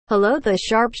Hello, the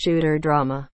Sharpshooter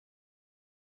drama.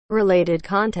 Related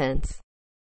contents.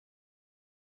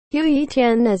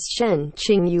 Yitian as Shen,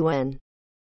 Qingyuan.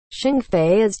 Xing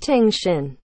Fei as Tang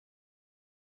Xin.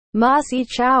 Si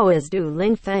Chao as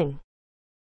Lingfeng.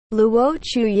 Luo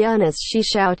Qiu Yun as Shi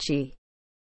Xiaoci.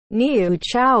 Niu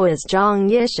Chao as Zhang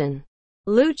Jie.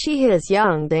 Liu Yi as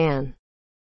Yang Dan.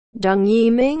 Zheng Yi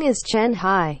Ming as Chen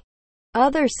Hai.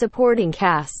 Other supporting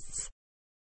casts.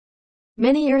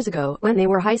 Many years ago, when they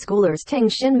were high schoolers, Tang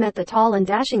Xin met the tall and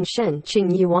dashing Shen,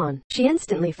 Qingyuan. She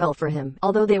instantly fell for him.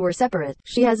 Although they were separate,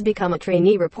 she has become a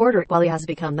trainee reporter, while he has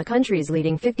become the country's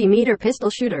leading 50-meter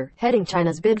pistol shooter, heading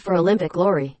China's bid for Olympic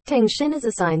glory. Tang Xin is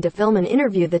assigned to film and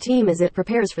interview the team as it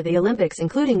prepares for the Olympics,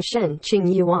 including Shen,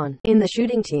 Qingyuan. In the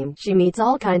shooting team, she meets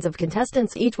all kinds of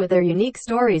contestants, each with their unique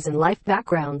stories and life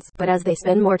backgrounds. But as they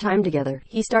spend more time together,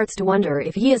 he starts to wonder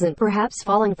if he isn't perhaps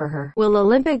falling for her. Will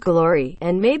Olympic glory,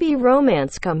 and maybe romance,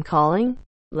 come calling?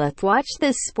 Let's watch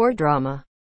this sport drama.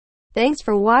 Thanks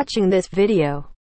for watching this video.